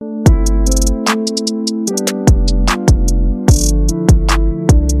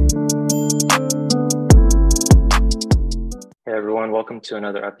welcome to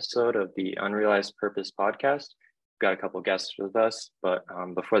another episode of the Unrealized Purpose podcast. We've got a couple guests with us, but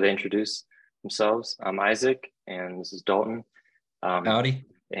before they introduce themselves, I'm Isaac and this is Dalton. Howdy.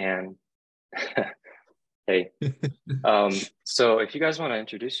 And hey, so if you guys want to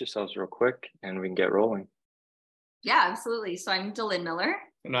introduce yourselves real quick and we can get rolling. Yeah, absolutely. So I'm Dylan Miller.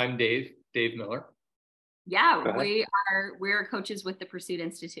 And I'm Dave Miller. Yeah, we're coaches with the Pursuit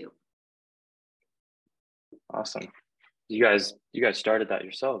Institute. Awesome. You guys started that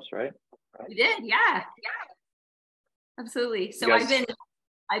yourselves, right? We did, yeah. Absolutely. So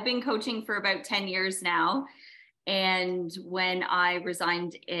I've been coaching for about 10 years now. And when I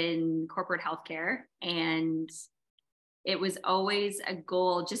resigned in corporate healthcare, and it was always a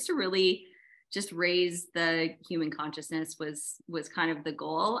goal just to really just raise the human consciousness was kind of the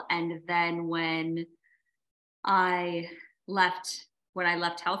goal. And then when I left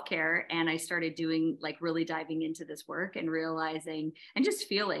healthcare and I started doing really diving into this work and realizing and just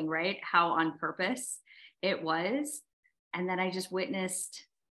feeling how on purpose it was. And then I just witnessed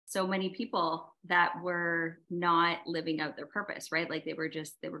so many people that were not living out their purpose, right? Like they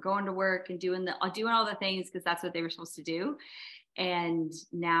were going to work and doing all the things because that's what they were supposed to do. And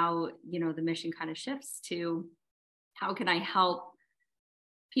now, the mission kind of shifts to how can I help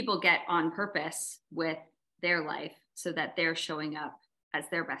people get on purpose with their life so that they're showing up as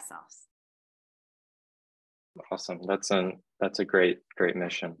their best selves. Awesome. That's a great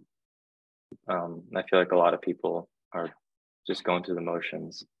mission. I feel like a lot of people are just going through the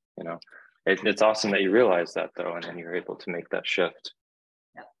motions, It's awesome that you realize that though, and then you're able to make that shift.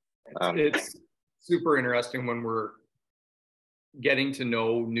 Yep. It's super interesting when we're getting to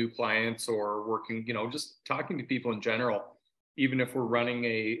know new clients or working, just talking to people in general, even if we're running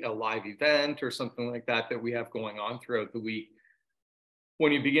a live event or something like that we have going on throughout the week.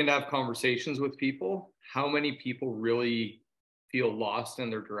 When you begin to have conversations with people, how many people really feel lost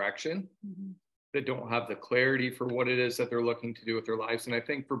in their direction, that don't have the clarity for what it is that they're looking to do with their lives. And I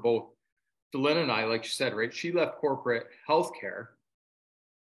think for both Dylan and I, like she said, right, she left corporate healthcare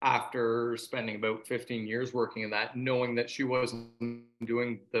after spending about 15 years working in that, knowing that she wasn't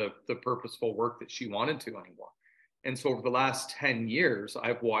doing the purposeful work that she wanted to anymore. And so over the last 10 years,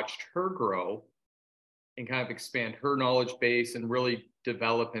 I've watched her grow and kind of expand her knowledge base and really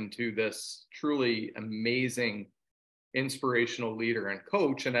develop into this truly amazing, inspirational leader and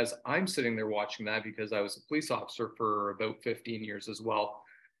coach. And as I'm sitting there watching that, because I was a police officer for about 15 years as well,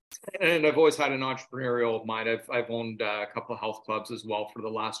 and I've always had an entrepreneurial mind. I've owned a couple of health clubs as well for the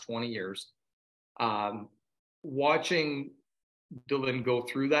last 20 years. Watching Dylan go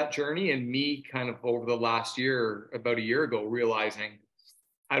through that journey, and me kind of over the last year, about a year ago, realizing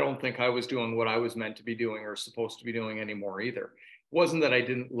I don't think I was doing what I was meant to be doing or supposed to be doing anymore either. It wasn't that I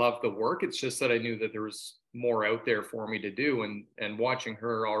didn't love the work. It's just that I knew that there was more out there for me to do. And watching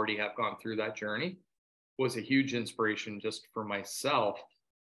her already have gone through that journey was a huge inspiration just for myself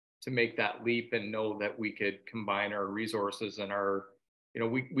to make that leap and know that we could combine our resources and our,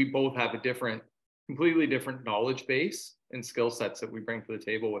 we both have a completely different knowledge base and skill sets that we bring to the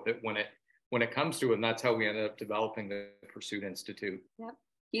table with it when it comes to it. And that's how we ended up developing the Pursuit Institute. Yep.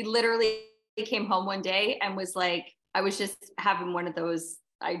 He literally came home one day and was like, I was just having one of those,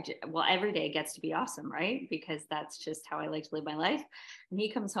 every day gets to be awesome, right? Because that's just how I like to live my life. And he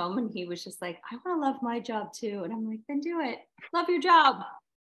comes home and he was just like, I want to love my job too. And I'm like, then do it. Love your job.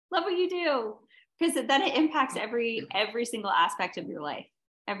 Love what you do. Because then it impacts every single aspect of your life,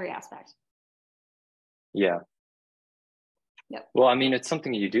 every aspect. Yeah. Yep. Well, I mean, it's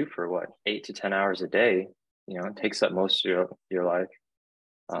something you do for 8 to 10 hours a day. It takes up most of your life.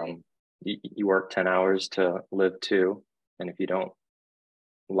 Right. You work 10 hours to live 2. And if you don't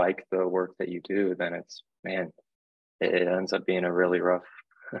like the work that you do, then it ends up being a really rough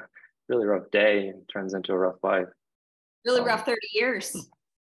day and turns into a rough life. Really rough 30 years.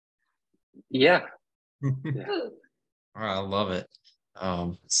 Yeah. I love it.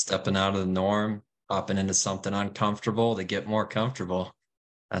 Stepping out of the norm, hopping into something uncomfortable to get more comfortable.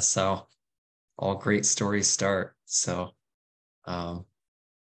 That's how all great stories start. So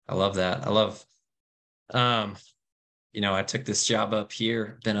I love that. I love, I took this job up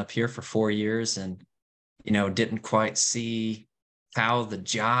here, been up here for 4 years and, didn't quite see how the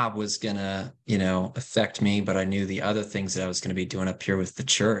job was going to, affect me, but I knew the other things that I was going to be doing up here with the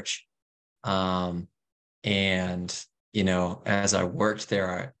church. And, as I worked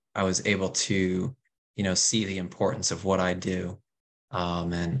there, I was able to, see the importance of what I do.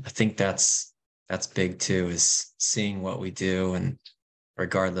 And I think that's big too, is seeing what we do, and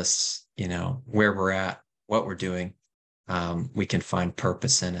regardless, where we're at, what we're doing, we can find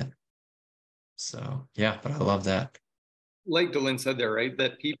purpose in it. So, yeah, but I love that. like Dylan said there, right?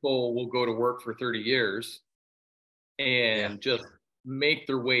 That people will go to work for 30 years and just make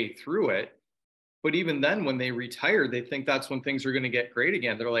their way through it. But even then, when they retire, they think that's when things are going to get great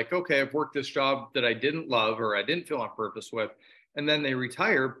again. They're like, okay, I've worked this job that I didn't love or I didn't feel on purpose with. And then they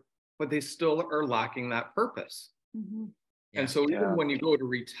retire, but they still are lacking that purpose. Mm-hmm. And so even when you go to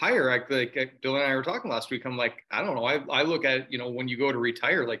retire, like Dylan and I were talking last week, I'm like, I don't know. I look at, when you go to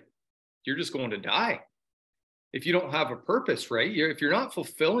retire, like you're just going to die. If you don't have a purpose, right? If you're not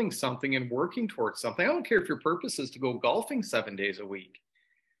fulfilling something and working towards something, I don't care if your purpose is to go golfing 7 days a week.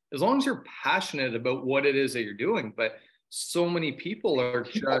 As long as you're passionate about what it is that you're doing. But so many people are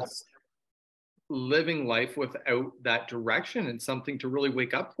just living life without that direction and something to really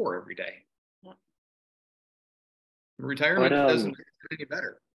wake up for every day. Yeah. Retirement doesn't make it any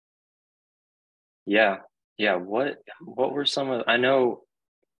better. Yeah. What were some of, I know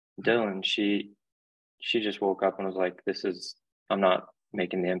Dylan, she just woke up and was like, I'm not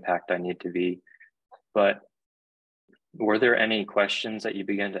making the impact I need to be. But were there any questions that you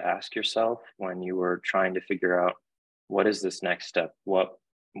began to ask yourself when you were trying to figure out what is this next step? What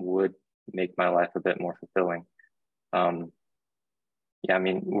would make my life a bit more fulfilling? Were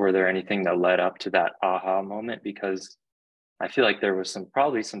there anything that led up to that aha moment? Because I feel like there was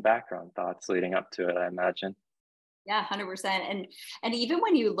probably some background thoughts leading up to it, I imagine. Yeah, 100%. And even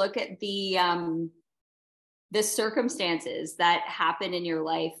when you look at the circumstances that happen in your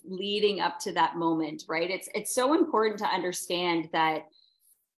life leading up to that moment, right? It's so important to understand that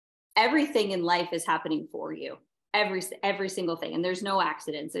everything in life is happening for you, every single thing. And there's no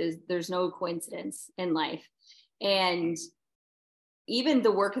accidents. There's no coincidence in life. And even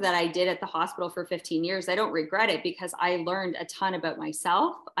the work that I did at the hospital for 15 years, I don't regret it because I learned a ton about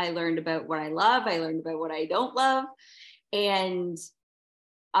myself. I learned about what I love. I learned about what I don't love. And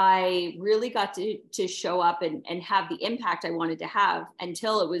I really got to show up and have the impact I wanted to have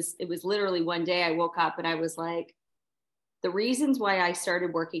until it was literally one day I woke up and I was like, the reasons why I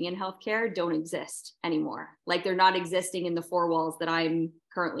started working in healthcare don't exist anymore. Like they're not existing in the four walls that I'm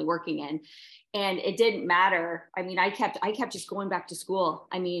currently working in. And it didn't matter. I mean, I kept just going back to school.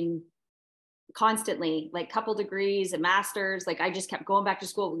 I mean, constantly, like couple degrees, a master's, like I just kept going back to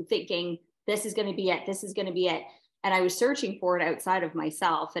school thinking this is going to be it. This is going to be it. And I was searching for it outside of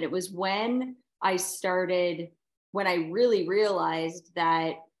myself. And it was when I really realized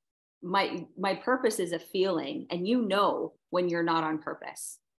that my purpose is a feeling, and when you're not on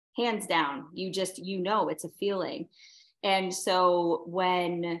purpose, hands down, it's a feeling. And so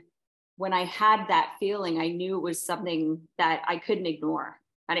when I had that feeling, I knew it was something that I couldn't ignore.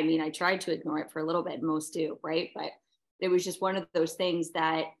 I tried to ignore it for a little bit, most do, right? But it was just one of those things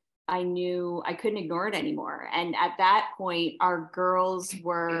that I knew I couldn't ignore it anymore. And at that point, our girls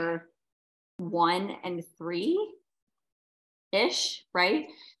were 1 and 3-ish, right?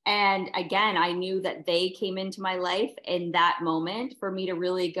 And again, I knew that they came into my life in that moment for me to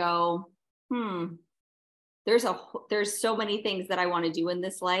really go, there's so many things that I want to do in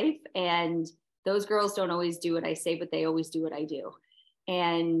this life. And those girls don't always do what I say, but they always do what I do.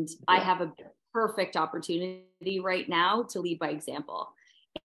 And I have a perfect opportunity right now to lead by example.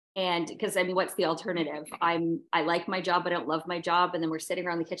 And because what's the alternative? I like my job, but I don't love my job. And then we're sitting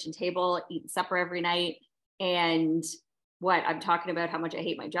around the kitchen table, eating supper every night. And I'm talking about how much I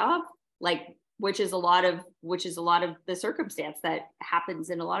hate my job, which is a lot of the circumstance that happens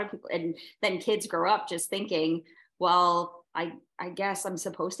in a lot of people. And then kids grow up just thinking, well, I guess I'm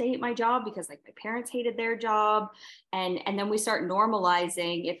supposed to hate my job because my parents hated their job. And then we start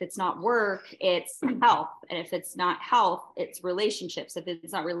normalizing, if it's not work, it's health. And if it's not health, it's relationships. If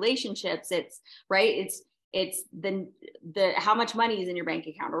it's not relationships, it's right. It's the how much money is in your bank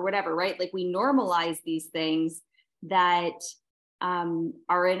account or whatever, right? Like we normalize these things that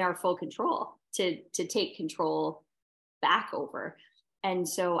are in our full control to take control back over. And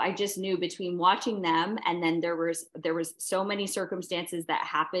so I just knew between watching them, and then there was so many circumstances that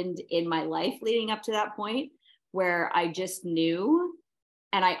happened in my life leading up to that point where I just knew.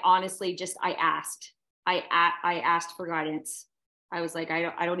 And I honestly I asked for guidance. I was like,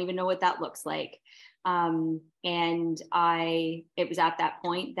 I don't even know what that looks like. And it was at that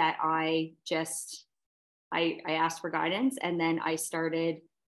point that I asked for guidance, and then I started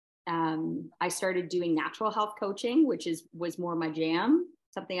doing natural health coaching, which was more my jam,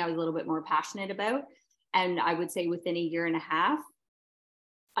 something I was a little bit more passionate about. And I would say within a year and a half,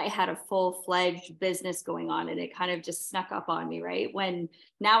 I had a full-fledged business going on, and it kind of just snuck up on me, right? When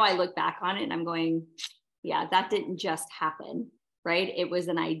now I look back on it and I'm going, yeah, that didn't just happen, right? It was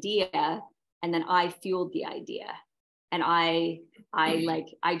an idea, and then I fueled the idea, and I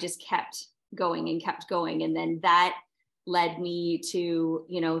just kept going and kept going. And then that led me to,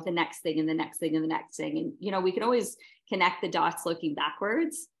 you know, the next thing and the next thing and the next thing. And, you know, we can always connect the dots looking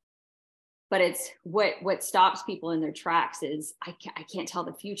backwards, but it's what stops people in their tracks is I can't tell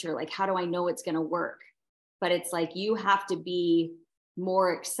the future. Like, how do I know it's going to work? But it's like, you have to be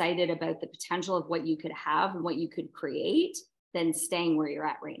more excited about the potential of what you could have and what you could create than staying where you're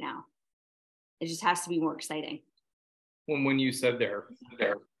at right now. It just has to be more exciting. When you said there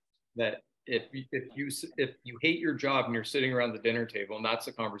that if you hate your job and you're sitting around the dinner table and that's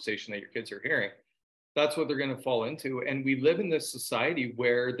the conversation that your kids are hearing, that's what they're going to fall into. And we live in this society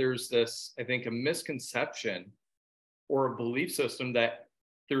where there's this, I think, a misconception or a belief system that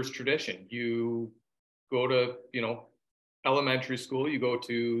there's tradition. You go to, you know, elementary school, you go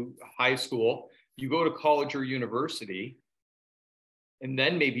to high school, you go to college or university, and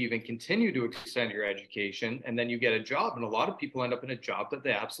then maybe even continue to extend your education, and then you get a job. And a lot of people end up in a job that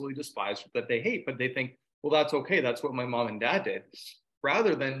they absolutely despise, that they hate, but they think, well, that's okay. That's what my mom and dad did,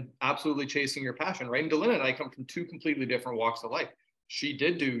 rather than absolutely chasing your passion, right? And Delina and I come from two completely different walks of life. She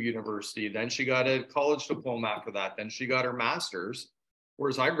did do university, then she got a college diploma after that, then she got her master's,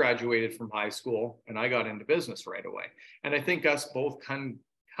 whereas I graduated from high school and I got into business right away. And I think us both coming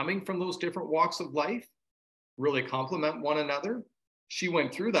from those different walks of life really complement one another. She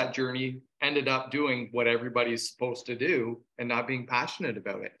went through that journey, ended up doing what everybody's supposed to do and not being passionate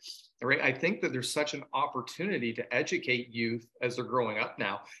about it. Right? I think that there's such an opportunity to educate youth as they're growing up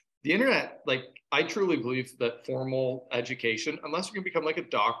now. The internet, like, I truly believe that formal education, unless you're going to become like a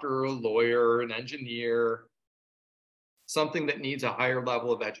doctor or a lawyer or an engineer, something that needs a higher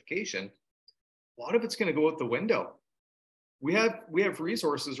level of education, a lot of it's going to go out the window. We have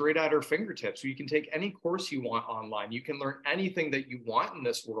resources right at our fingertips. You can take any course you want online. You can learn anything that you want in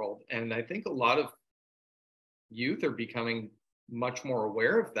this world. And I think a lot of youth are becoming much more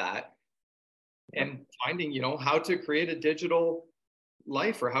aware of that and finding, you know, how to create a digital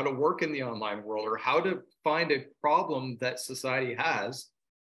life, or how to work in the online world, or how to find a problem that society has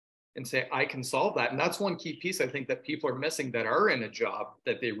and say, I can solve that. And that's one key piece I think that people are missing that are in a job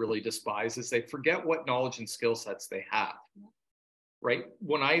that they really despise, is they forget what knowledge and skill sets they have. Right?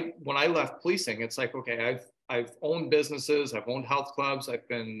 When I left policing, it's like, okay, I've owned businesses, I've owned health clubs, I've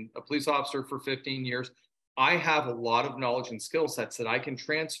been a police officer for 15 years. I have a lot of knowledge and skill sets that I can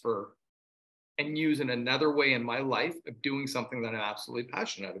transfer and use in another way in my life of doing something that I'm absolutely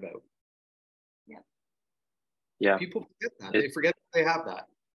passionate about. Yeah. People forget that. They forget that they have that.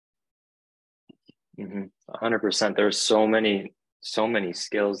 100%. There's so many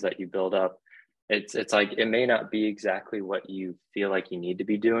skills that you build up. It's like, it may not be exactly what you feel like you need to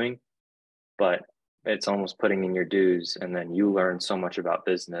be doing, but it's almost putting in your dues. And then you learn so much about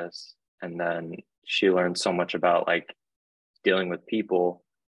business, and then she learns so much about like dealing with people,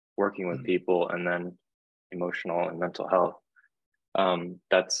 working with people, and then emotional and mental health.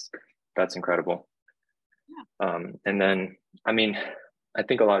 That's incredible. And then, I mean, I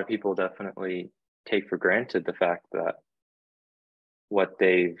think a lot of people definitely take for granted the fact that what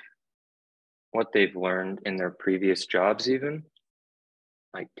they've learned in their previous jobs, even,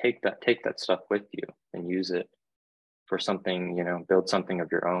 like, take that stuff with you and use it for something, you know, build something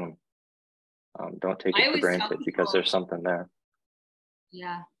of your own. Don't take it for granted because there's something there.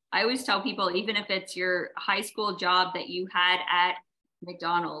 Yeah. I always tell people, even if it's your high school job that you had at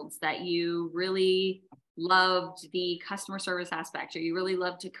McDonald's, that you really loved the customer service aspect, or you really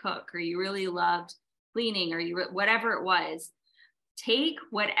loved to cook, or you really loved cleaning, or whatever it was, take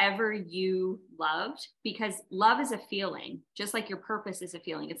whatever you loved, because love is a feeling, just like your purpose is a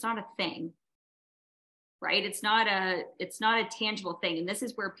feeling. It's not a thing, right? It's not a tangible thing. And this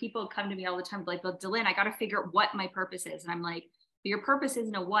is where people come to me all the time, like, well, Delin, I got to figure out what my purpose is. And I'm like, your purpose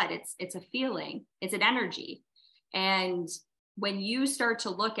isn't a what, it's a feeling, it's an energy. And when you start to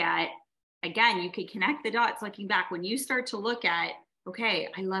look at, again, you could connect the dots looking back. When you start to look at, okay,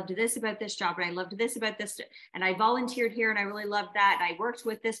 I loved this about this job, and I loved this about this, and I volunteered here and I really loved that, and I worked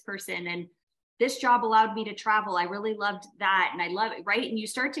with this person, and this job allowed me to travel, I really loved that, and I love it, right? And you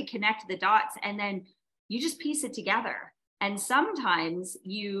start to connect the dots, and then you just piece it together. And sometimes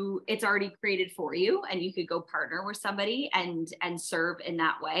it's already created for you, and you could go partner with somebody and serve in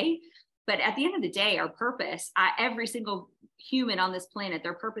that way. But at the end of the day, our purpose, every single human on this planet,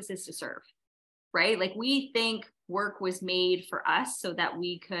 their purpose is to serve, right? Like, we think work was made for us so that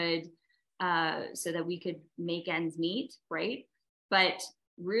we could make ends meet, right? But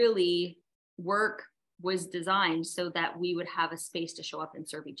really, work was designed so that we would have a space to show up and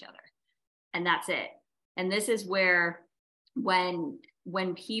serve each other. And that's it. And this is where, when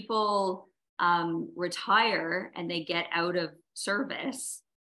people retire and they get out of service,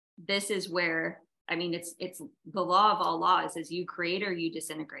 this is where I mean, it's the law of all laws is you create or you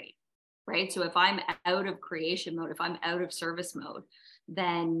disintegrate, right? So if I'm out of creation mode, if I'm out of service mode,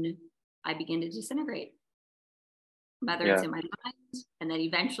 then I begin to disintegrate, whether it's in my mind, and then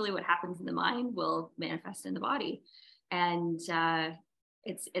eventually what happens in the mind will manifest in the body. And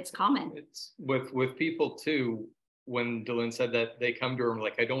it's common. It's with people too. When Dylan said that, they come to her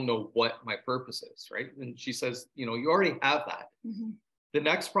like, I don't know what my purpose is, right? And she says, you know, you already have that. Mm-hmm. The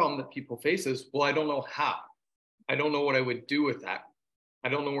next problem that people face is, well, I don't know how. I don't know what I would do with that. I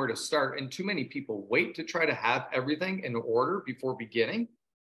don't know where to start. And too many people wait to try to have everything in order before beginning.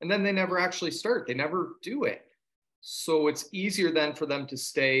 And then they never actually start. They never do it. So it's easier then for them to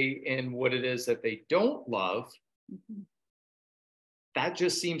stay in what it is that they don't love. Mm-hmm. That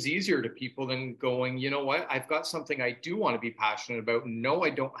just seems easier to people than going, you know what, I've got something I do want to be passionate about. No, I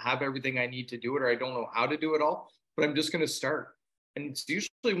don't have everything I need to do it, or I don't know how to do it all, but I'm just going to start. And it's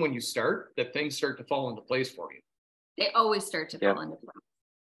usually when you start that things start to fall into place for you. They always start to fall into place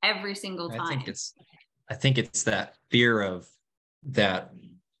every single time. I think it's that fear of that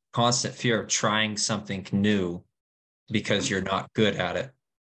constant fear of trying something new because you're not good at it.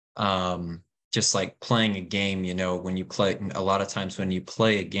 Just like playing a game, you know, when you play, a lot of times when you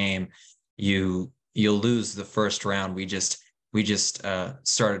play a game, you'll lose the first round. We just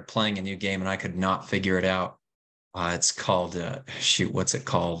started playing a new game and I could not figure it out. It's called, what's it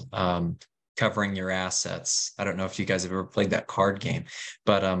called? Covering Your Assets. I don't know if you guys have ever played that card game,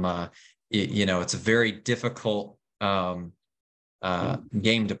 but you know, it's a very difficult game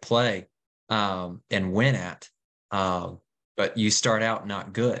to play and win at. But you start out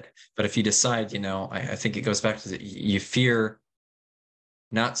not good. But if you decide, you know, I think it goes back to you fear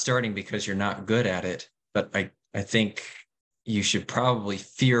not starting because you're not good at it. But I think you should probably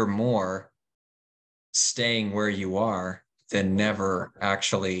fear more staying where you are than never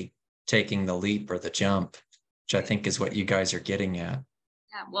actually taking the leap or the jump, which I think is what you guys are getting at.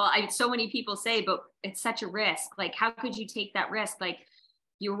 Yeah, well, so many people say, but it's such a risk. Like, how could you take that risk? Like,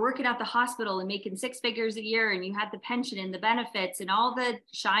 you were working at the hospital and making 6 figures a year and you had the pension and the benefits and all the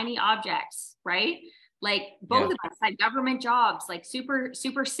shiny objects, right? Like both of us had government jobs, like super,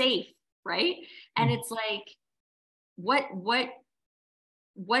 super safe, right? And it's like, what's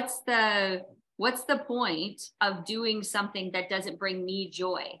the point of doing something that doesn't bring me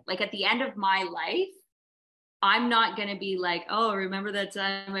joy? Like at the end of my life, I'm not going to be like, oh, remember that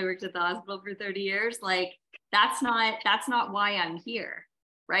time I worked at the hospital for 30 years? Like that's not why I'm here.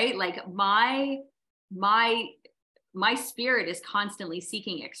 Right? Like my spirit is constantly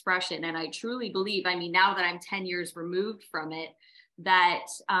seeking expression. And I truly believe, I mean, now that I'm 10 years removed from it, that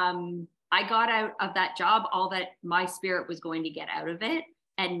I got out of that job all that my spirit was going to get out of it.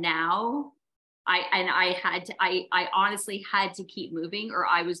 And now I honestly had to keep moving or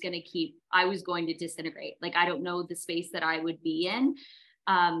I was going to disintegrate. Like, I don't know the space that I would be in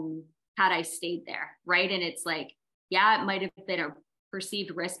had I stayed there. Right. And it's like, yeah, it might've been a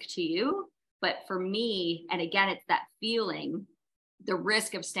perceived risk to you, but for me, and again, it's that feeling, the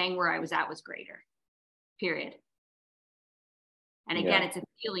risk of staying where I was at was greater, period. And again, it's a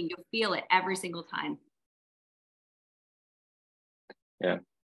feeling, you'll feel it every single time. Yeah.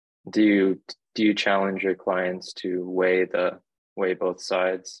 Do you challenge your clients to weigh both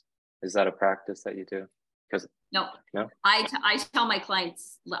sides? Is that a practice that you do? No. I tell my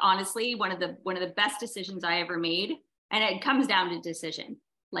clients, honestly, one of the best decisions I ever made, and it comes down to decision,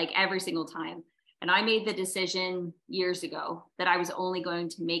 like every single time. And I made the decision years ago that I was only going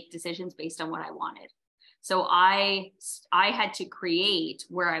to make decisions based on what I wanted. So I had to create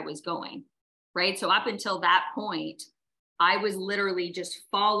where I was going, right? So up until that point, I was literally just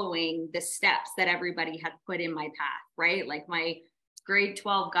following the steps that everybody had put in my path, right? Like my grade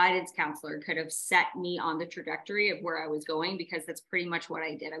 12 guidance counselor could have set me on the trajectory of where I was going because that's pretty much what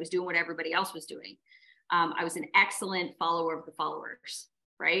I did. I was doing what everybody else was doing. I was an excellent follower of the followers,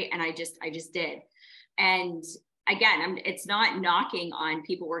 right? And I just did. And again, it's not knocking on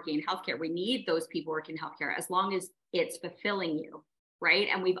people working in healthcare. We need those people working in healthcare as long as it's fulfilling you, right?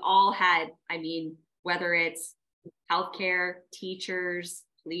 And we've all had, I mean, whether it's healthcare, teachers,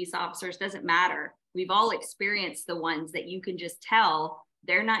 police officers, doesn't matter. We've all experienced the ones that you can just tell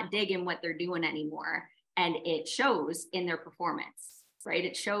they're not digging what they're doing anymore. And it shows in their performance. Right?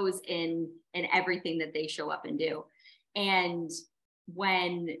 It shows in everything that they show up and do. And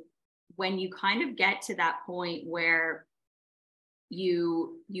when you kind of get to that point where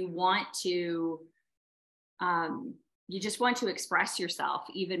you want to, you just want to express yourself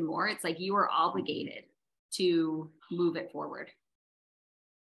even more, it's like you are obligated to move it forward.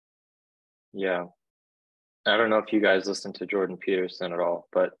 Yeah. I don't know if you guys listen to Jordan Peterson at all,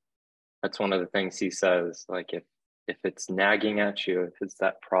 but That's one of the things he says. Like if it's nagging at you, if it's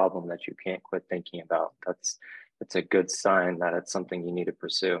that problem that you can't quit thinking about, it's a good sign that it's something you need to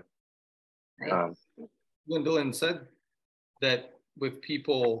pursue. Right. Gwendolyn said that with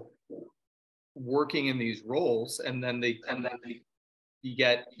people working in these roles, and then you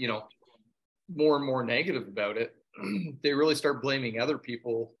get, you know, more and more negative about it, they really start blaming other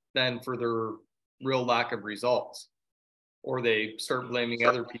people then for their real lack of results, or they start blaming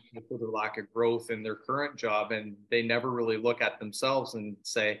other people for their lack of growth in their current job, and they never really look at themselves and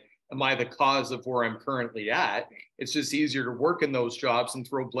say, am I the cause of where I'm currently at? It's just easier to work in those jobs and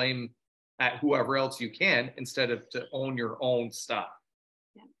throw blame at whoever else you can instead of to own your own stuff.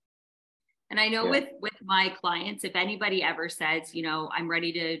 Yeah. And I know with my clients, if anybody ever says, you know, I'm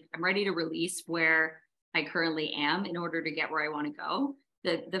ready to release where I currently am in order to get where I want to go,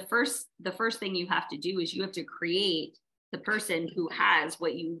 the first thing you have to do is you have to create the person who has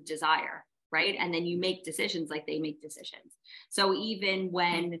what you desire, right? And then you make decisions like they make decisions. So even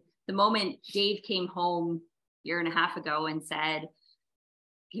when the moment Dave came home a year and a half ago and said,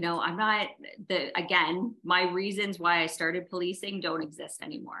 you know, again, my reasons why I started policing don't exist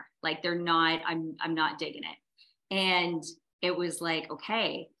anymore. Like they're not, I'm not digging it. And it was like,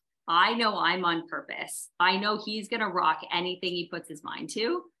 okay, I know I'm on purpose. I know he's going to rock anything he puts his mind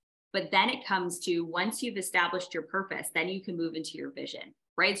to. But then it comes to, once you've established your purpose, then you can move into your vision,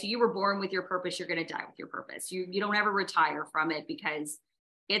 right? So you were born with your purpose. You're going to die with your purpose. You don't ever retire from it because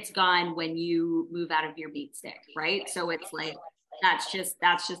it's gone when you move out of your beat stick, right? So it's like, that's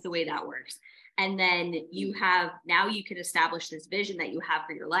just the way that works. And then now you can establish this vision that you have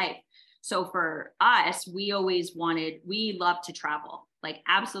for your life. So for us, we love to travel, like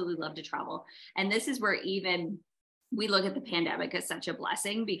absolutely love to travel. And this is where even we look at the pandemic as such a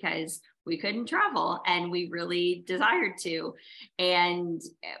blessing because we couldn't travel and we really desired to. And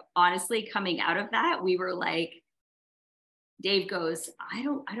honestly, coming out of that, we were like, Dave goes, I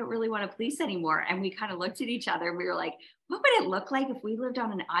don't really want to police anymore. And we kind of looked at each other and we were like, what would it look like if we lived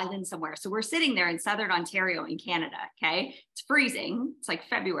on an island somewhere? So we're sitting there in Southern Ontario in Canada. Okay. It's freezing. It's like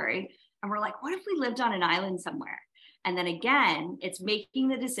February. And we're like, what if we lived on an island somewhere? And then again, it's making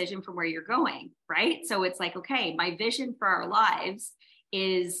the decision from where you're going, right? So it's like, okay, my vision for our lives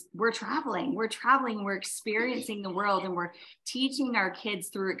is we're traveling, we're experiencing the world, and we're teaching our kids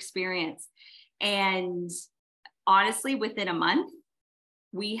through experience. And honestly, within a month,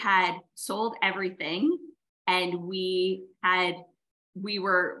 we had sold everything and we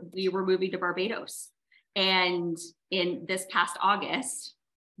were moving to Barbados. And in this past August,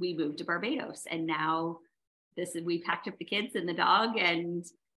 we moved to Barbados, and now we packed up the kids and the dog and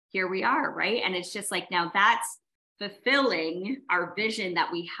here we are, right? And it's just like, now that's fulfilling our vision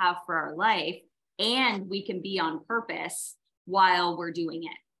that we have for our life, and we can be on purpose while we're doing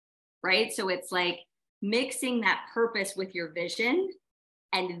it, right? So it's like mixing that purpose with your vision.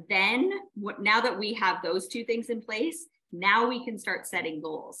 And then now that we have those two things in place, now we can start setting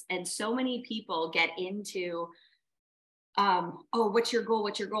goals. And so many people get into, what's your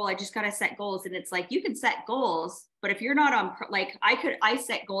goal? I just got to set goals. And it's like, you can set goals, but if you're not on, like I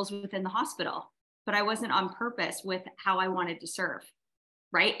set goals within the hospital, but I wasn't on purpose with how I wanted to serve.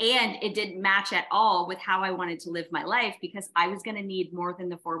 Right. And it didn't match at all with how I wanted to live my life, because I was going to need more than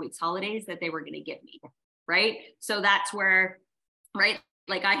the 4 weeks holidays that they were going to give me. Right. So that's where, right,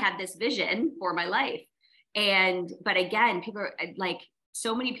 like I had this vision for my life. But again, people are like,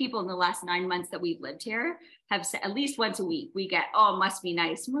 so many people in the last 9 months that we've lived here have said at least once a week, we get, oh, it must be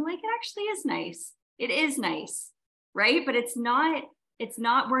nice. And we're like, it actually is nice. It is nice. Right. But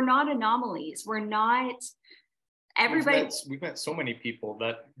we're not anomalies. We're not everybody. We've met so many people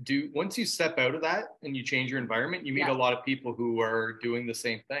that do, once you step out of that and you change your environment, you meet a lot of people who are doing the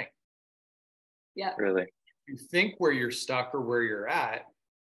same thing. Yeah. Really. You think where you're stuck or where you're at,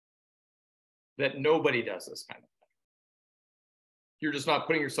 that nobody does this kind of thing. You're just not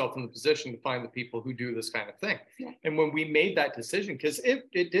putting yourself in the position to find the people who do this kind of thing. Yeah. And when we made that decision, because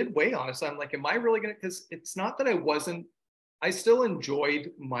it did weigh on us, I'm like, am I really going to, because it's not that I still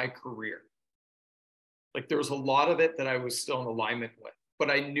enjoyed my career. Like there was a lot of it that I was still in alignment with,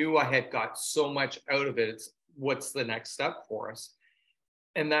 but I knew I had got so much out of it. It's what's the next step for us?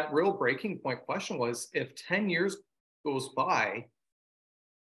 And that real breaking point question was, if 10 years goes by,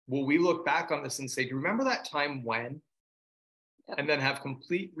 will we look back on this and say, do you remember that time when? Yep. And then have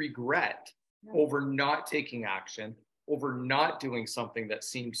complete regret over not taking action, over not doing something that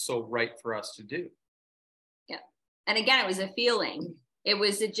seemed so right for us to do. Yeah. And again, it was a feeling.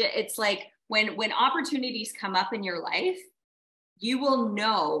 It's like when opportunities come up in your life, you will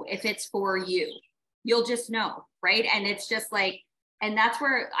know if it's for you. You'll just know, right? And it's just like, And that's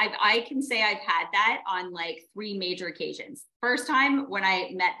where I can say I've had that on like 3 major occasions. First time when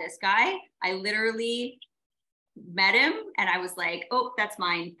I met this guy, I literally met him and I was like, oh, that's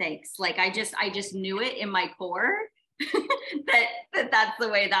mine, thanks. Like I just knew it in my core that's the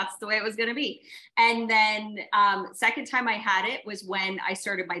way it was going to be. And then second time I had it was when I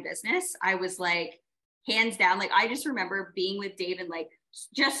started my business. I was like, hands down, like I just remember being with Dave and like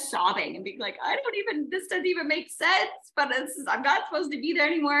just sobbing and being like, this doesn't even make sense, but I'm not supposed to be there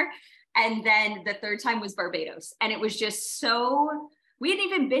anymore. And then the third time was Barbados. And it was just so, we hadn't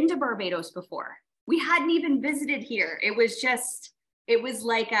even been to Barbados before. We hadn't even visited here. It was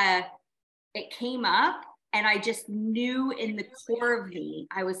like it came up and I just knew in the core of me,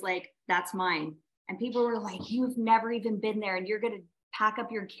 I was like, that's mine. And people were like, you've never even been there and you're going to pack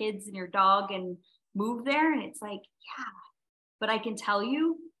up your kids and your dog and move there. And it's like, yeah, but I can tell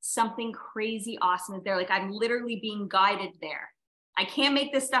you something crazy awesome is there. Like I'm literally being guided there. I can't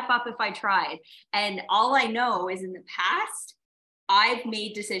make this stuff up if I tried. And all I know is in the past, I've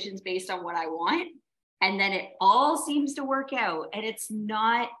made decisions based on what I want. And then it all seems to work out. And it's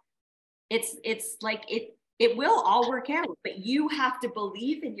like it will all work out, but you have to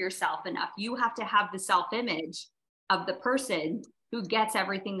believe in yourself enough. You have to have the self-image of the person who gets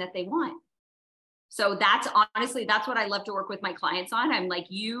everything that they want. So that's what I love to work with my clients on. I'm like,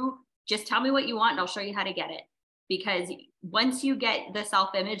 you just tell me what you want and I'll show you how to get it. Because once you get the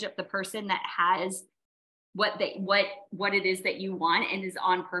self-image of the person that has what it is that you want and is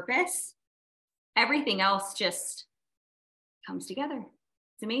on purpose, everything else just comes together.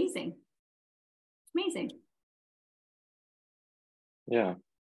 It's amazing. It's amazing. Yeah.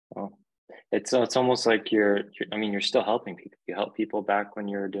 Well, it's almost like you're still helping people. You help people back when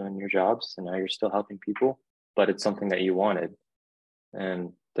you're doing your jobs, and now you're still helping people, but it's something that you wanted.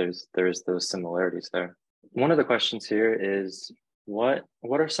 And there's those similarities there. One of the questions here is, what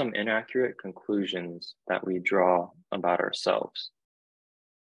are some inaccurate conclusions that we draw about ourselves?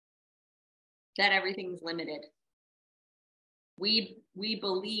 That everything's limited. We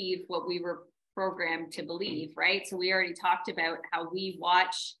believe what we were programmed to believe, right? So we already talked about how we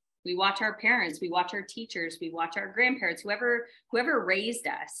watch our parents, we watch our teachers, we watch our grandparents, whoever raised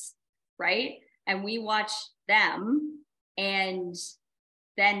us, right? And we watch them, and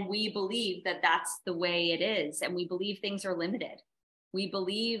then we believe that that's the way it is. And we believe things are limited. We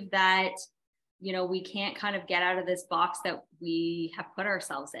believe that, we can't kind of get out of this box that we have put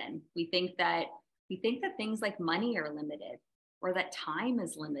ourselves in. We think that things like money are limited, or that time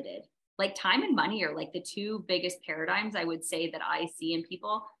is limited. Like time and money are like the 2 biggest paradigms I would say that I see in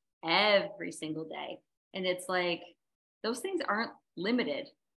people every single day. And it's like, those things aren't limited.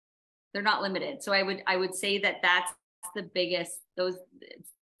 They're not limited. So I would say that that's the biggest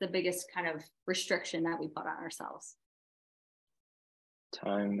kind of restriction that we put on ourselves.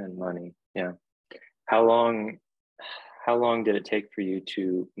 Time and money. Yeah. How long did it take for you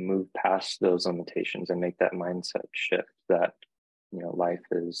to move past those limitations and make that mindset shift that, life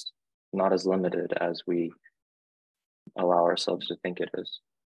is not as limited as we allow ourselves to think it is?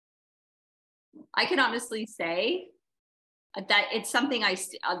 I can honestly say that it's something I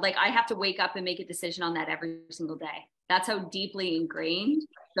have to wake up and make a decision on that every single day. That's how deeply ingrained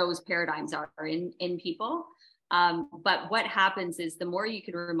those paradigms are in people. But what happens is the more you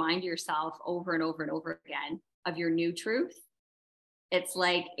can remind yourself over and over and over again of your new truth, it's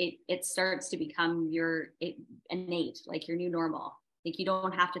like it starts to become innate, like your new normal. Like you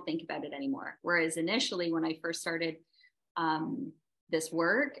don't have to think about it anymore. Whereas initially when I first started this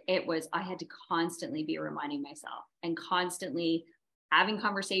work, I had to constantly be reminding myself and constantly having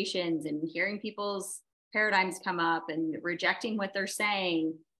conversations and hearing people's paradigms come up and rejecting what they're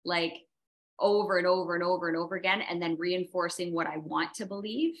saying, like over and over and over and over again, and then reinforcing what I want to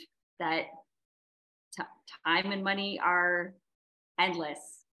believe, that time and money are endless.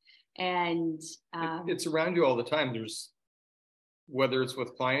 And it's around you all the time. There's, whether it's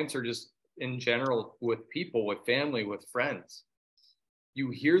with clients or just in general with people, with family, with friends, you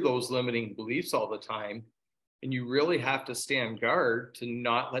hear those limiting beliefs all the time, and you really have to stand guard to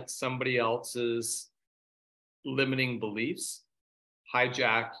not let somebody else's limiting beliefs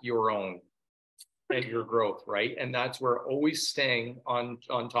hijack your own and your growth, right? And that's where always staying on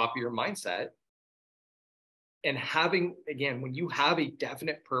top of your mindset and having, again, when you have a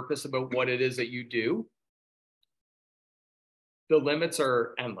definite purpose about what it is that you do, the limits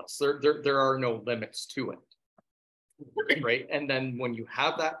are endless. There are no limits to it, right? And then when you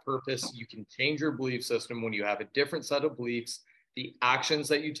have that purpose, you can change your belief system. When you have a different set of beliefs, the actions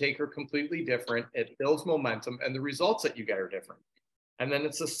that you take are completely different. It builds momentum, and the results that you get are different. And then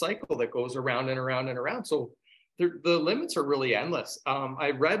it's a cycle that goes around and around and around. So the limits are really endless.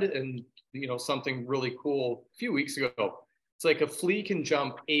 I read in, something really cool a few weeks ago. It's like a flea can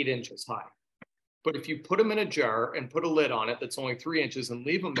jump 8 inches high. But if you put them in a jar and put a lid on it that's only 3 inches and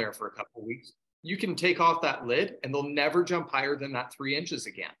leave them there for a couple of weeks, you can take off that lid and they'll never jump higher than that 3 inches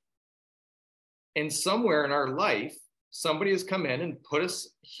again. And somewhere in our life, somebody has come in and put us,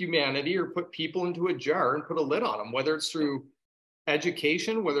 humanity, or put people into a jar and put a lid on them, whether it's through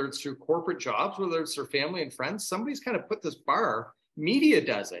education, whether it's through corporate jobs, whether it's their family and friends. Somebody's kind of put this bar. Media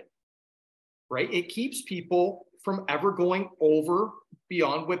does it, right? It keeps people from ever going over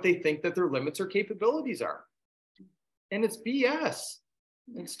beyond what they think that their limits or capabilities are. And it's BS.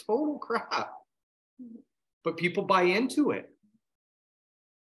 It's total crap. But people buy into it.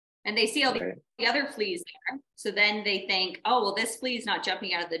 And they see all the other fleas there. So then they think, oh, well, this flea is not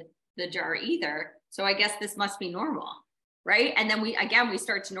jumping out of the jar either. So I guess this must be normal, right? And then we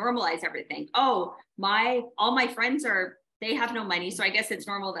start to normalize everything. Oh, all my friends they have no money. So I guess it's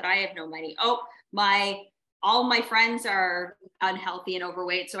normal that I have no money. Oh, all my friends are unhealthy and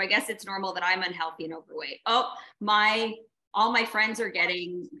overweight. So I guess it's normal that I'm unhealthy and overweight. Oh, all my friends are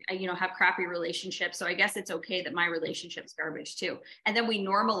getting, have crappy relationships. So I guess it's okay that my relationship's garbage too. And then we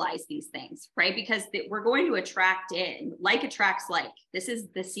normalize these things, right? Because we're going to attract in, like attracts like. This is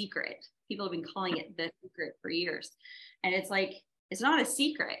the secret. People have been calling it the secret for years. And it's like, it's not a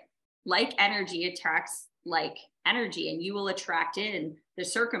secret. Like energy attracts like energy, and you will attract in the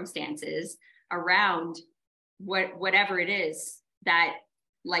circumstances around whatever it is that,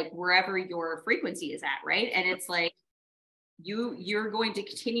 like, wherever your frequency is at, right? And it's like, you're going to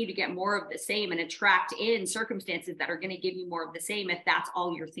continue to get more of the same and attract in circumstances that are going to give you more of the same if that's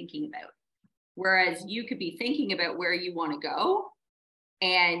all you're thinking about. Whereas you could be thinking about where you want to go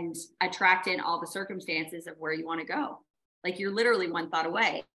and attract in all the circumstances of where you want to go. Like, you're literally one thought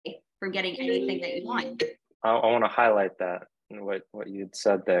away from getting anything that you want. I want to highlight that, what you'd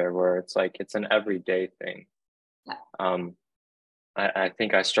said there, where it's like, it's an everyday thing. Yeah. I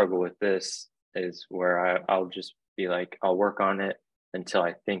think I struggle with this, is where I'll just be like, I'll work on it until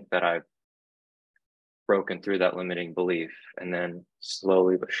I think that I've broken through that limiting belief. And then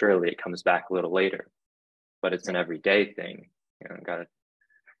slowly but surely it comes back a little later. But it's an everyday thing.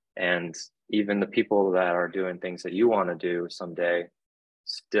 And even the people that are doing things that you want to do someday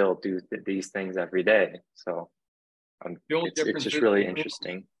still do these things every day. So it's just really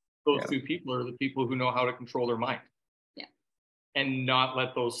interesting. Those two people are the people who know how to control their mind. Yeah. And not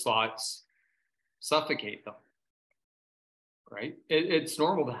let those thoughts suffocate them. Right? It's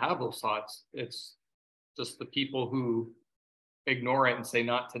normal to have those thoughts. It's just the people who ignore it and say,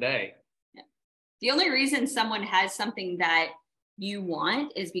 not today. Yeah. The only reason someone has something that you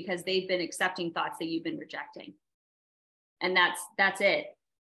want is because they've been accepting thoughts that you've been rejecting. And that's it.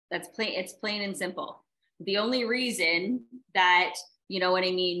 That's plain. It's plain and simple. The only reason that, you know what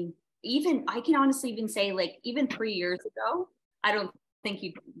I mean, even I can honestly even say, like, even 3 years ago, I don't think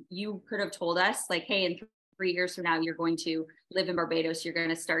you could have told us, like, hey, in 3 years from now, you're going to live in Barbados. You're going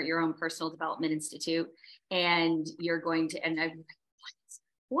to start your own personal development institute, and you're going to, and I'm like,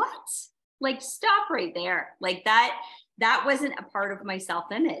 what? Like, stop right there. Like, that wasn't a part of my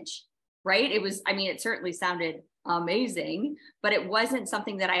self-image, right? It was, I mean, it certainly sounded amazing, but it wasn't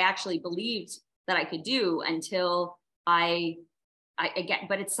something that I actually believed that I could do until I again,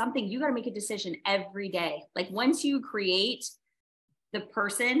 but it's something you got to make a decision every day. Like, once you create the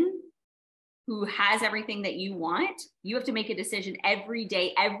person who has everything that you want, you have to make a decision every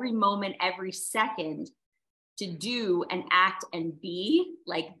day, every moment, every second to do and act and be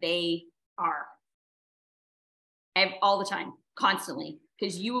like they are all the time, constantly,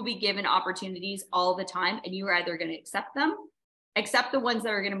 because you will be given opportunities all the time, and you are either going to accept the ones that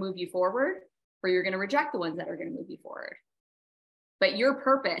are going to move you forward, or you're going to reject the ones that are going to move you forward. But your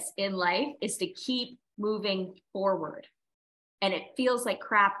purpose in life is to keep moving forward. And it feels like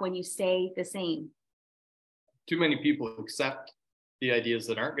crap when you stay the same. Too many people accept the ideas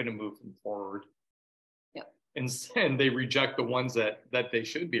that aren't going to move them forward. Yep. And they reject the ones that they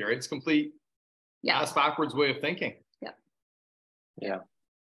should be, right? It's complete ass backwards way of thinking. Yep. Yeah.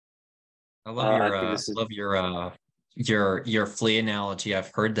 I love your flea analogy.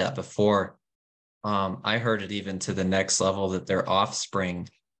 I've heard that before. I heard it even to the next level, that their offspring,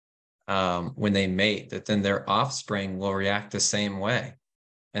 when they mate, that then their offspring will react the same way.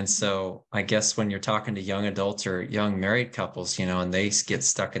 And so I guess when you're talking to young adults or young married couples, and they get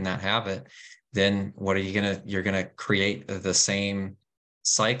stuck in that habit, then what are you're going to create the same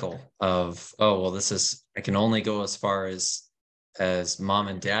cycle of, oh, well, I can only go as far as mom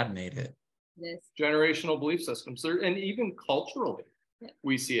and dad made it. Yes. Generational belief systems, and even culturally,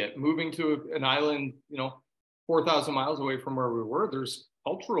 we see it moving to an island, 4,000 miles away from where we were, there's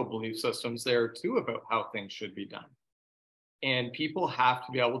cultural belief systems there too about how things should be done. And people have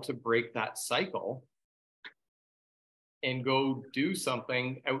to be able to break that cycle and go do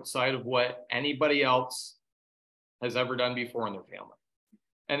something outside of what anybody else has ever done before in their family.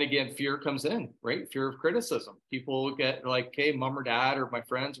 And again, fear comes in, right? Fear of criticism. People get like, okay, mom or dad or my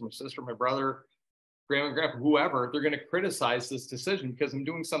friends or my sister, my brother, grandma and grandpa, whoever, they're going to criticize this decision because I'm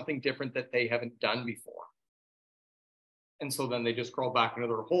doing something different that they haven't done before. And so then they just crawl back into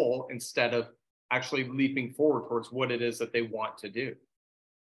their hole instead of actually leaping forward towards what it is that they want to do.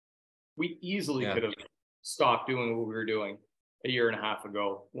 We easily could have stopped doing what we were doing a year and a half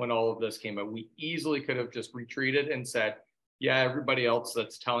ago when all of this came out. We easily could have just retreated and said, yeah, everybody else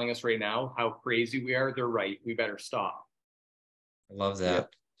that's telling us right now how crazy we are, they're right. We better stop. I love that.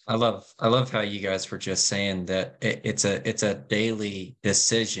 I love how you guys were just saying that it's a daily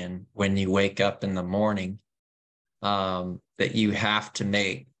decision when you wake up in the morning, that you have to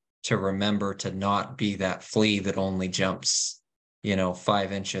make to remember to not be that flea that only jumps,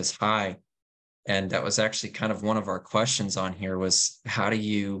 5 inches high. And that was actually kind of one of our questions on here was how do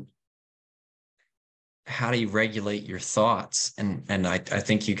you regulate your thoughts? And I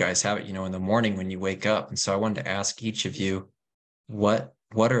think you guys have it, in the morning when you wake up. And so I wanted to ask each of you, what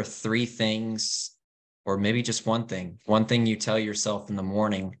are 3 things, or maybe just one thing you tell yourself in the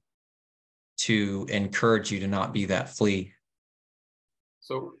morning to encourage you to not be that flea?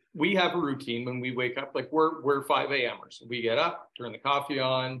 So we have a routine when we wake up, like we're 5 a.m.ers. We get up, turn the coffee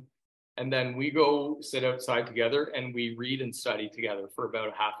on, and then we go sit outside together and we read and study together for about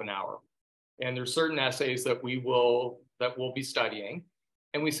a half an hour. And there's certain essays that we'll be studying,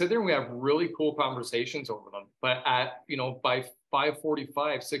 and we sit there and we have really cool conversations over them. But at, by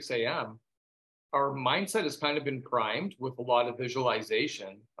 5:45, 6 a.m., our mindset has kind of been primed with a lot of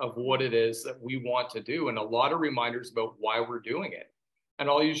visualization of what it is that we want to do and a lot of reminders about why we're doing it. And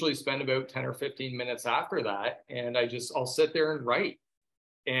I'll usually spend about 10 or 15 minutes after that. And I'll sit there and write.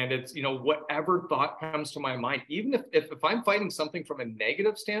 And it's, whatever thought comes to my mind, even if I'm fighting something from a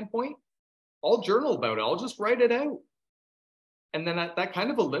negative standpoint, I'll journal about it. I'll just write it out. And then that kind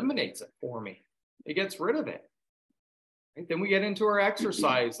of eliminates it for me. It gets rid of it. Right? Then we get into our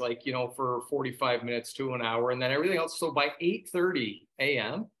exercise, for 45 minutes to an hour, and then everything else. So by 8:30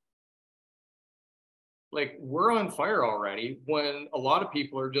 a.m., we're on fire already, when a lot of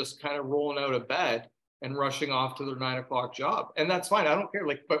people are just kind of rolling out of bed and rushing off to their 9 o'clock job. And that's fine. I don't care.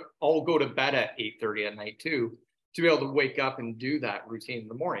 But I'll go to bed at 8:30 at night too, to be able to wake up and do that routine in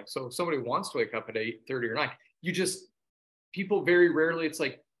the morning. So if somebody wants to wake up at 8:30 or 9, people very rarely, it's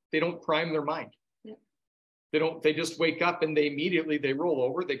like they don't prime their mind. They just wake up and they roll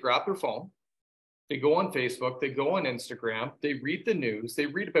over, they grab their phone, they go on Facebook, they go on Instagram, they read the news, they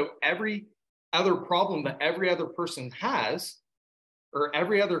read about every other problem that every other person has, or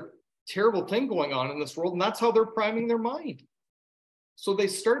every other terrible thing going on in this world. And that's how they're priming their mind. So they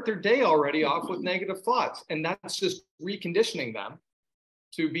start their day already off with negative thoughts. And that's just reconditioning them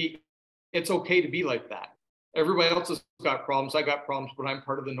to be, it's okay to be like that. Everybody else has got problems. I got problems, but I'm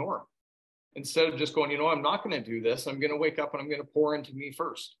part of the norm. Instead of just going, I'm not going to do this. I'm going to wake up and I'm going to pour into me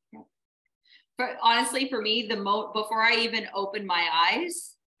first. But honestly, for me, before I even open my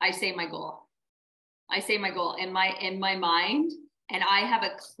eyes, I say my goal. I say my goal in my mind, and I have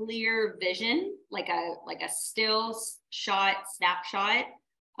a clear vision, like a still snapshot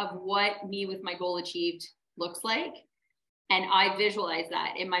of what me with my goal achieved looks like. And I visualize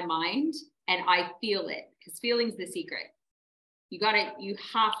that in my mind and I feel it, because feeling's the secret. You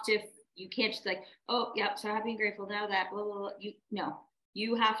can't just oh, yep, so happy and grateful now that blah, blah, blah.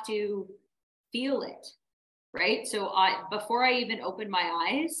 You have to feel it, right? So before I even open my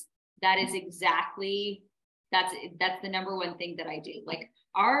eyes, that is exactly, that's the number one thing that I do.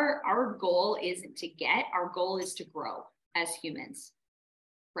 Our goal isn't to get, our goal is to grow as humans,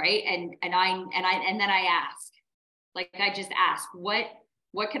 right? And then I ask, I just ask,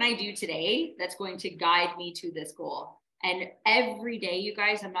 what can I do today that's going to guide me to this goal? And every day, you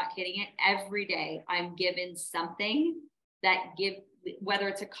guys, I'm not kidding it, every day I'm given something whether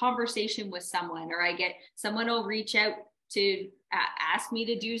it's a conversation with someone, or someone will reach out to ask me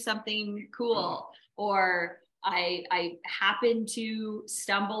to do something cool, or I happen to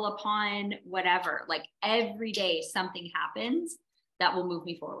stumble upon whatever. Every day something happens that will move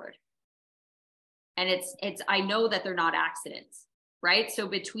me forward. And I know that they're not accidents, right? So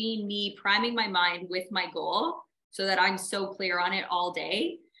between me priming my mind with my goal so that I'm so clear on it all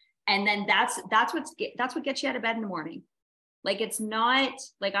day, and then that's what gets you out of bed in the morning. It's not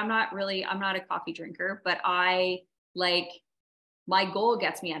I'm not a coffee drinker, but I My goal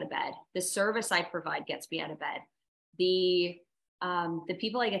gets me out of bed. The service I provide gets me out of bed. The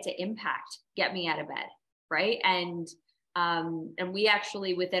people I get to impact get me out of bed, right? And we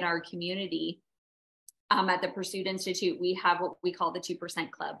actually, within our community, at the Pursuit Institute, we have what we call the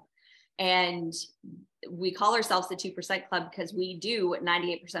 2% Club. And we call ourselves the 2% Club because we do what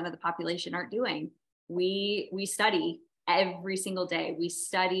 98% of the population aren't doing. We study every single day. We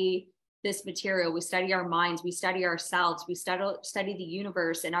study this material. We study our minds. We study ourselves. We study the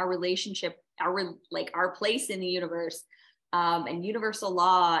universe and our relationship, our place in the universe, and universal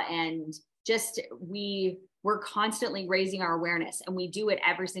law. And just we're constantly raising our awareness, and we do it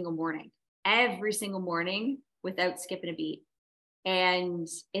every single morning without skipping a beat. And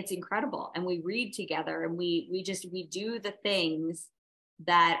it's incredible. And we read together, and we do the things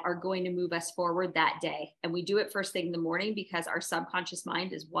that are going to move us forward that day. And we do it first thing in the morning because our subconscious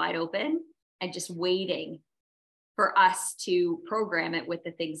mind is wide open and just waiting for us to program it with the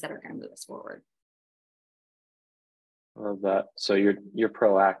things that are going to move us forward. I love that. So you're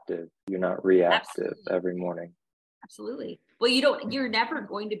proactive. You're not reactive. Absolutely. Every morning. Absolutely. Well, you're never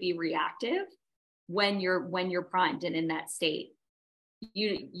going to be reactive when you're primed and in that state.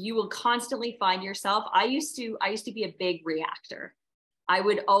 You will constantly find yourself. I used to be a big reactor. I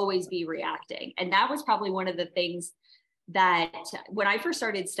would always be reacting. And that was probably one of the things that when I first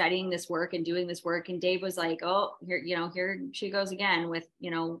started studying this work and doing this work, and Dave was like, oh, here she goes again with,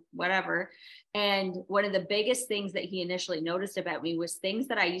 whatever. And one of the biggest things that he initially noticed about me was things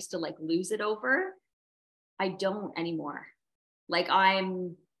that I used to lose it over. I don't anymore. I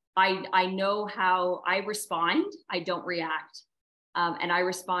know how I respond. I don't react. And I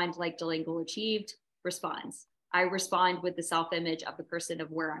respond like Delangle Achieved responds. I respond with the self-image of the person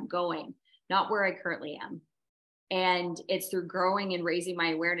of where I'm going, not where I currently am. And it's through growing and raising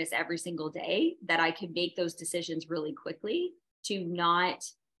my awareness every single day that I can make those decisions really quickly to not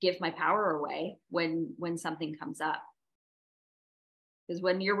give my power away when something comes up. Because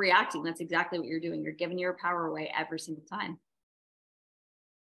when you're reacting, that's exactly what you're doing. You're giving your power away every single time.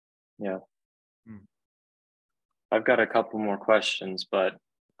 Yeah. I've got a couple more questions, but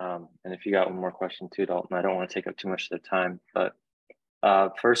and if you got one more question too, Dalton, I don't want to take up too much of the time, but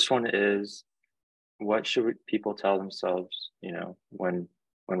first one is, what should people tell themselves, when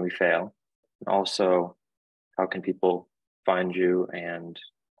we fail? And also, how can people find you and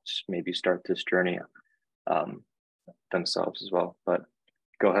maybe start this journey themselves as well? But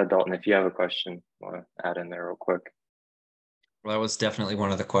go ahead, Dalton, if you have a question, I want to add in there real quick. Well, that was definitely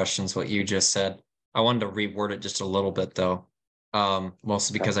one of the questions, what you just said. I wanted to reword it just a little bit, though.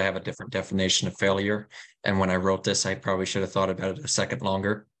 Mostly because I have a different definition of failure. And when I wrote this, I probably should have thought about it a second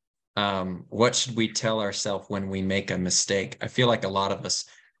longer. What should we tell ourselves when we make a mistake? I feel like a lot of us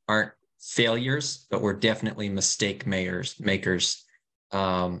aren't failures, but we're definitely mistake makers.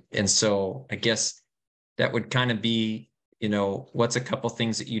 And so I guess that would kind of be, what's a couple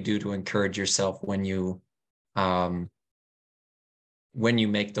things that you do to encourage yourself when you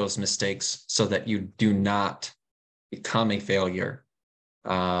make those mistakes so that you do not become a failure.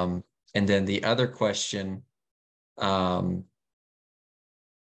 And then the other question,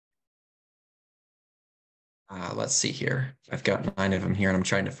 let's see here. I've got 9 of them here and I'm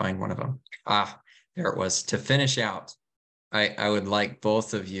trying to find one of them. There it was. To finish out, I would like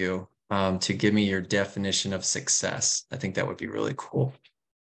both of you to give me your definition of success. I think that would be really cool.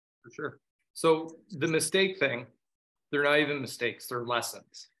 For sure. So the mistake thing, they're not even mistakes, they're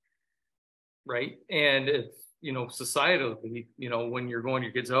lessons, right? And it's, societally, when you're going to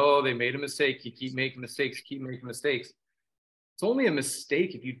your kids, oh, they made a mistake, you keep making mistakes. It's only a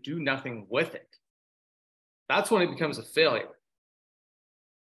mistake if you do nothing with it. That's when it becomes a failure.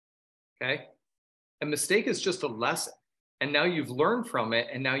 Okay? A mistake is just a lesson. And now you've learned from it,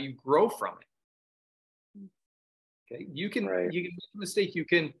 and now you grow from it. Okay? You can make a mistake, you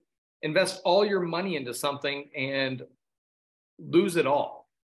can invest all your money into something and lose it all.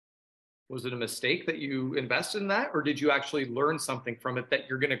 Was it a mistake that you invested in that, or did you actually learn something from it that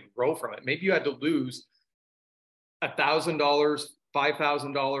you're going to grow from it? Maybe you had to lose $1,000,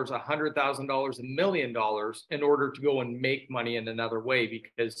 $5,000, $100,000, $1 million in order to go and make money in another way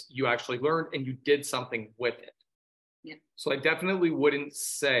because you actually learned and you did something with it. Yeah. So I definitely wouldn't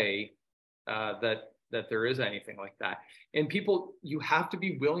say that there is anything like that. And people, you have to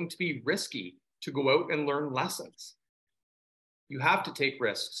be willing to be risky to go out and learn lessons. You have to take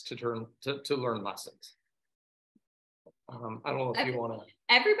risks to learn lessons. I don't know if you want to.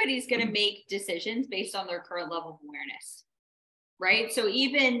 Everybody's going to make decisions based on their current level of awareness, right? So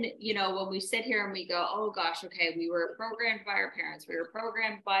even, when we sit here and we go, oh gosh, okay, we were programmed by our parents, we were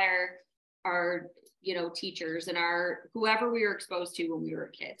programmed by our teachers and our whoever we were exposed to when we were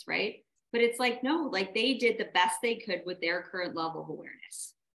kids, right? But it's like, no, like they did the best they could with their current level of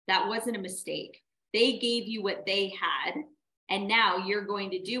awareness. That wasn't a mistake. They gave you what they had, and now you're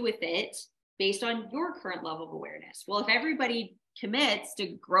going to do with it based on your current level of awareness. Well, if everybody commits to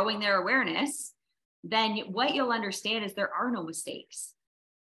growing their awareness, then what you'll understand is there are no mistakes.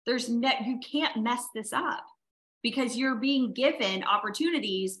 You can't mess this up because you're being given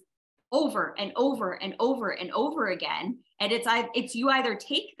opportunities over and over and over and over again. And it's you either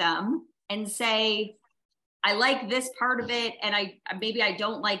take them and say, I like this part of it, and maybe I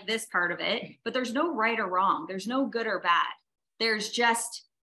don't like this part of it, but there's no right or wrong. There's no good or bad. There's just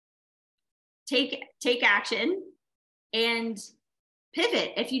take action and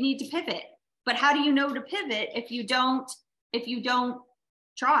pivot if you need to pivot. But how do you know to pivot if you don't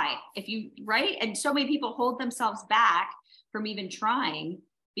try? Right? And so many people hold themselves back from even trying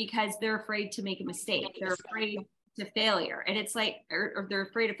because they're afraid to make a mistake. They're afraid to failure. And it's like, or they're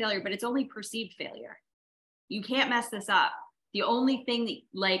afraid of failure, but it's only perceived failure. You can't mess this up. The only thing that,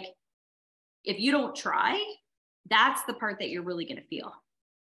 like, if you don't try, that's the part that you're really going to feel.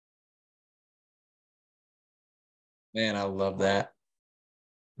 Man, I love that.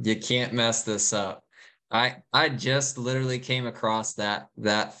 You can't mess this up. I just literally came across that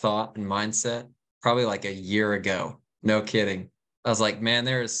thought and mindset probably like a year ago. No kidding. I was like, man,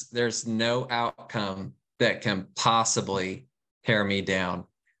 there's no outcome that can possibly tear me down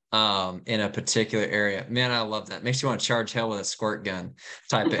in a particular area. Man, I love that. Makes you want to charge hell with a squirt gun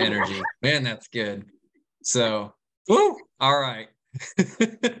type of energy. Man, that's good. So, woo, all right.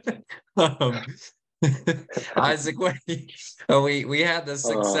 Isaac, we had the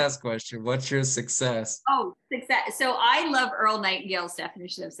success question. What's your success? Oh, success. So I love Earl Nightingale's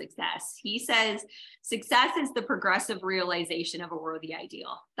definition of success. He says success is the progressive realization of a worthy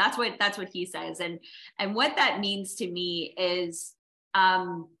ideal. That's what he says. And what that means to me is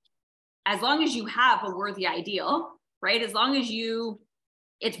as long as you have a worthy ideal, right? As long as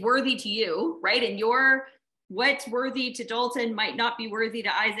it's worthy to you, right? And what's worthy to Dalton might not be worthy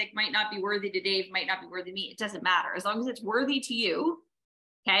to Isaac, might not be worthy to Dave, might not be worthy to me. It doesn't matter. As long as it's worthy to you,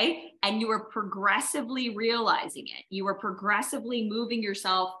 okay? And you are progressively realizing it. You are progressively moving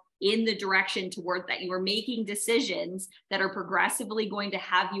yourself in the direction toward that. You are making decisions that are progressively going to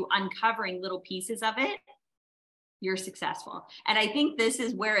have you uncovering little pieces of it. You're successful. And I think this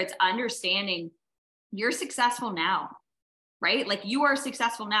is where it's understanding you're successful now, right? Like you are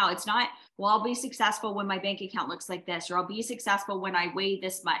successful now. It's not, well, I'll be successful when my bank account looks like this, or I'll be successful when I weigh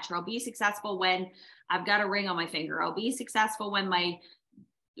this much, or I'll be successful when I've got a ring on my finger. I'll be successful when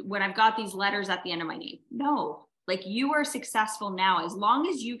I've got these letters at the end of my name. No, like you are successful now. As long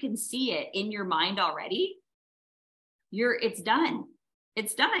as you can see it in your mind already, it's done.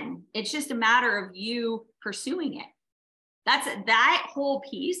 It's done. It's just a matter of you pursuing it. That whole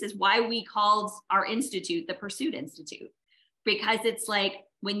piece is why we called our institute the Pursuit Institute, because it's like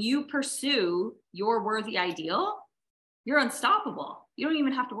when you pursue your worthy ideal, you're unstoppable. You don't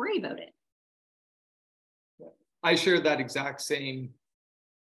even have to worry about it. I share that exact same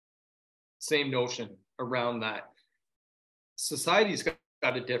notion around that. Society's got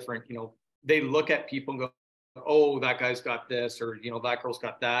a different, they look at people and go, oh, that guy's got this, or, that girl's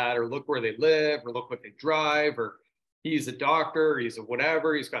got that, or look where they live, or look what they drive, or he's a doctor, he's a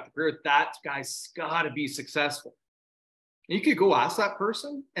whatever, he's got the career. That guy's got to be successful. And you could go ask that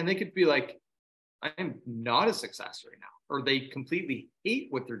person and they could be like, I am not a success right now, or they completely hate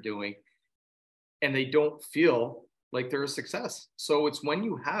what they're doing and they don't feel like they're a success. So it's when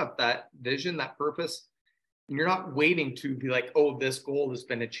you have that vision, that purpose, and you're not waiting to be like, oh, this goal has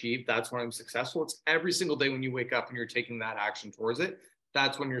been achieved, that's when I'm successful. It's every single day when you wake up and you're taking that action towards it,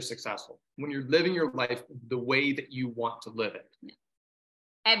 that's when you're successful. When you're living your life the way that you want to live it.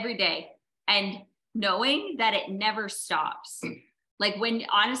 Every day. And knowing that it never stops. Like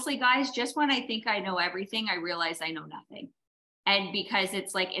honestly, guys, just when I think I know everything, I realize I know nothing. And because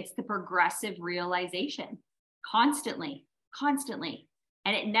it's the progressive realization constantly.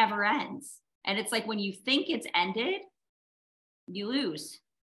 And it never ends. And it's like when you think it's ended, you lose.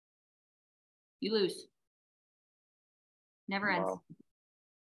 Never ends. Wow.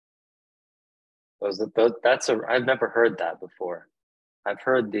 I've never heard that before. I've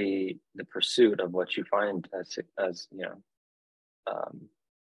heard the pursuit of what you find as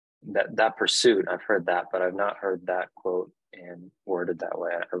that pursuit. I've heard that, but I've not heard that quote and worded that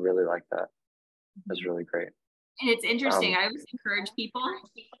way. I really like that. That's really great. And it's interesting. I always encourage people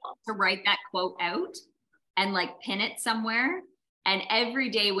to write that quote out and pin it somewhere. And every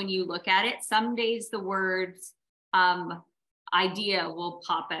day when you look at it, some days the words, idea will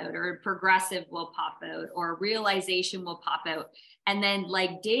pop out, or progressive will pop out, or realization will pop out. And then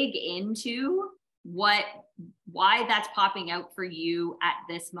like dig into why that's popping out for you at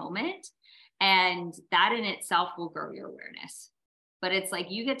this moment. And that in itself will grow your awareness. But it's like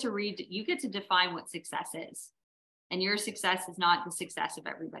you get to define what success is. And your success is not the success of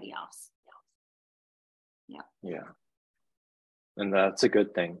everybody else. Yeah. And that's a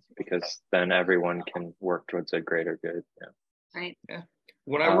good thing, because then everyone can work towards a greater good. Yeah. Right. Yeah.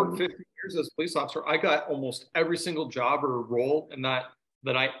 When I worked 50 years as a police officer, I got almost every single job or role in that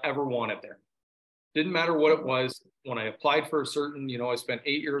I ever wanted there. Didn't matter what it was. When I applied for a certain, I spent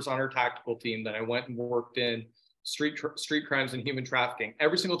 8 years on our tactical team. Then I went and worked in street crimes and human trafficking.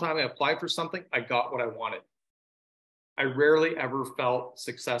 Every single time I applied for something, I got what I wanted. I rarely ever felt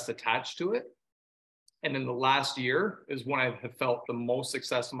success attached to it. And in the last year is when I have felt the most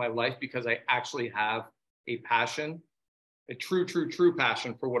success in my life, because I actually have a passion, a true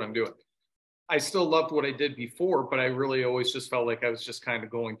passion for what I'm doing. I still loved what I did before, but I really always just felt like I was just kind of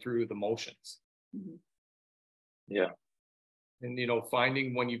going through the motions. Yeah. And,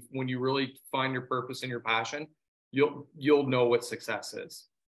 finding when you really find your purpose and your passion, you'll know what success is.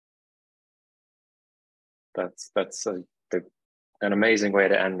 That's an amazing way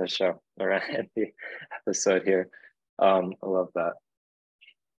to end the show, or end the episode here. I love that.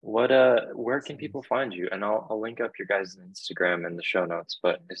 Where can people find you? And I'll link up your guys' Instagram in the show notes,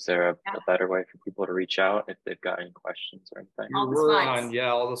 but is there a better way for people to reach out if they've got any questions or anything? We're on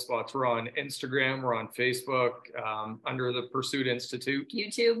all the spots. We're on Instagram, we're on Facebook, under the Pursuit Institute,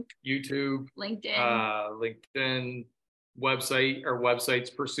 YouTube, LinkedIn, website. Our website's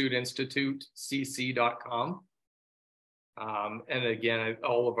pursuitinstitutecc.com. And again,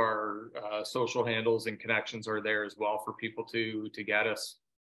 all of our social handles and connections are there as well for people to get us.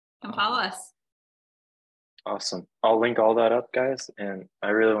 Come follow us. Awesome. I'll link all that up, guys. And I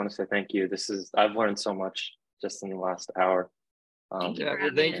really want to say thank you. I've learned so much just in the last hour.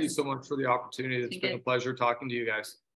 Thank you so much for the opportunity. It's been a pleasure talking to you guys.